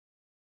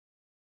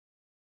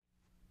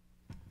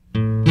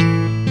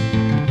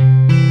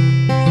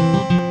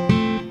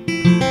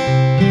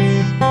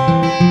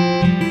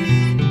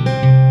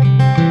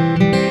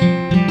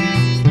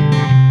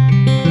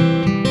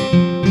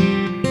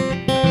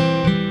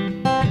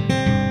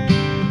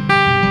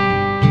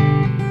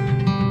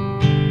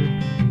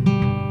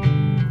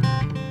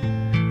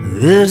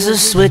There's a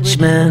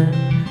switchman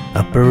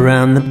up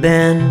around the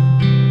bend.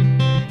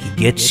 He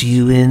gets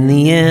you in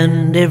the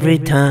end every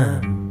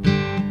time.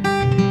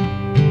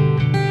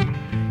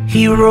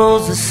 He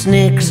rolls a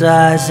snake's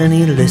eyes and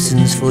he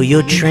listens for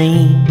your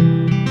train.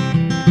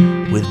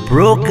 With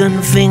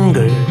broken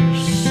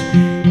fingers,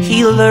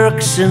 he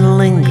lurks and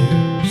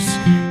lingers.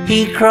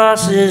 He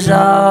crosses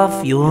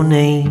off your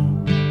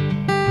name.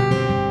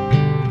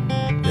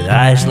 With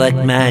eyes like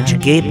magic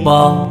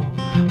 8-ball,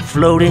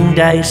 floating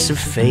dice of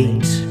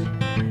fate.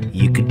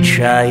 You could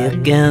try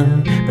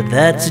again, but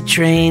that's a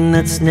train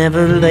that's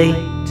never late.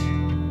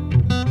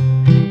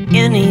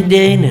 Any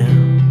day now,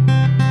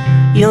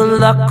 your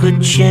luck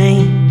could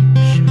change.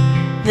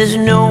 There's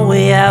no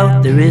way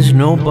out, there is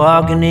no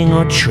bargaining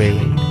or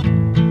trade.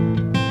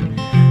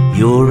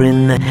 You're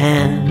in the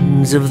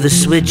hands of the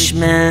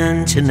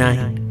switchman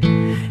tonight,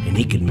 and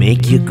he could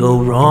make you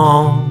go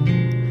wrong,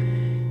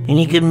 and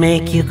he could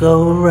make you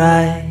go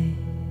right.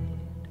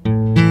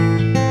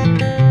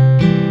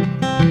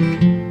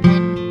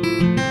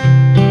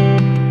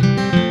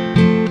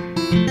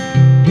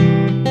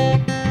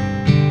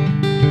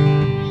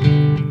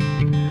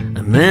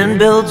 A man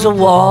builds a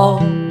wall,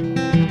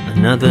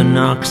 another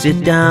knocks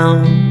it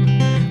down.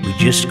 We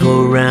just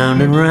go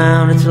round and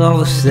round, it's all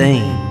the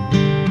same.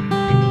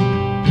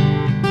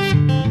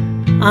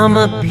 I'm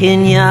a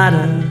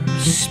piñata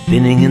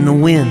spinning in the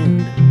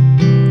wind.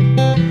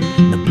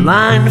 The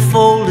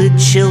blindfolded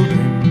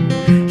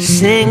children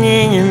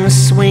singing and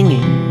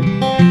swinging,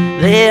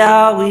 they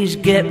always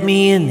get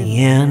me in the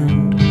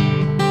end.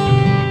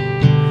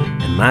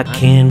 And my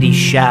candy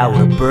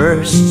shower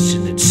bursts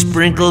and it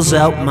sprinkles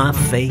out my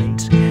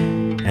fate,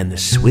 and the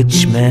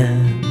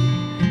switchman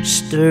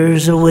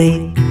stirs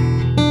awake.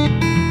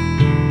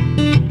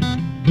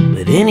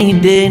 But any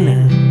day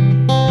now,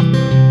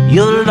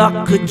 your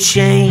luck could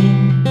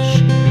change.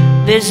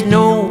 There's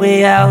no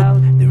way out,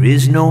 there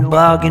is no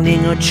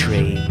bargaining or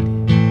trade.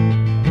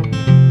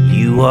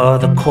 You are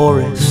the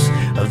chorus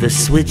of the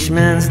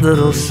switchman's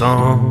little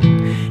song,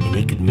 and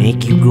he could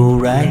make you go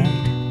right,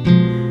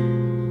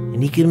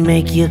 and he could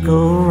make you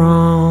go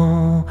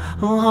wrong.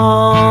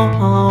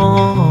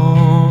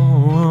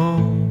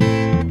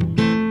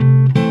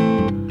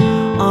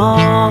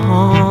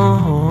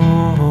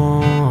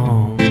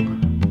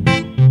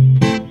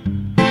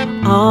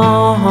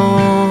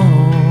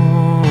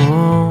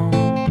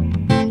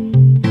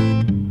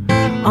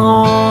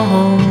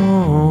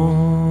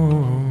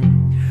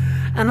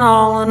 And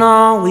all in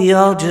all, we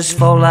all just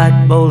fall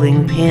like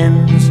bowling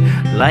pins,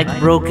 like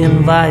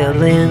broken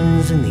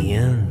violins in the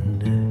end.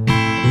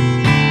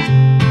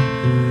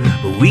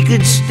 But we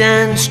could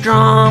stand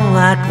strong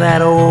like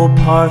that old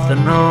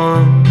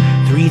Parthenon,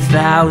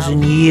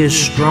 3,000 years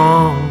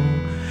strong.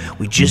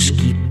 We just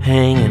keep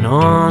hanging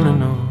on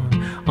and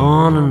on,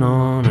 on and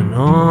on and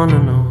on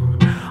and on,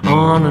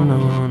 on and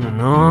on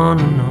and on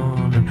and on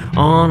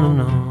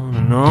and on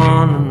and on and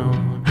on and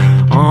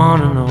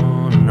on and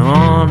on and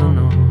on and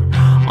on.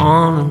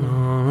 On and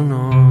on and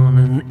on,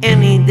 and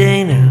any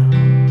day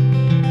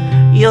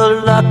now,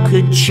 your luck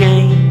could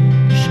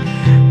change.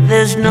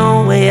 There's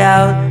no way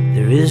out,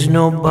 there is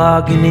no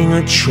bargaining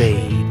or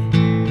trade.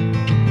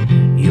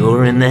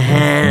 You're in the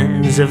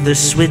hands of the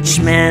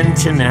switchman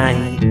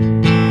tonight,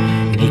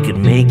 and he could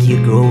make you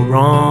go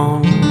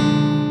wrong,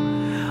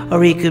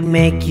 or he could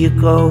make you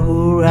go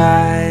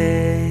right.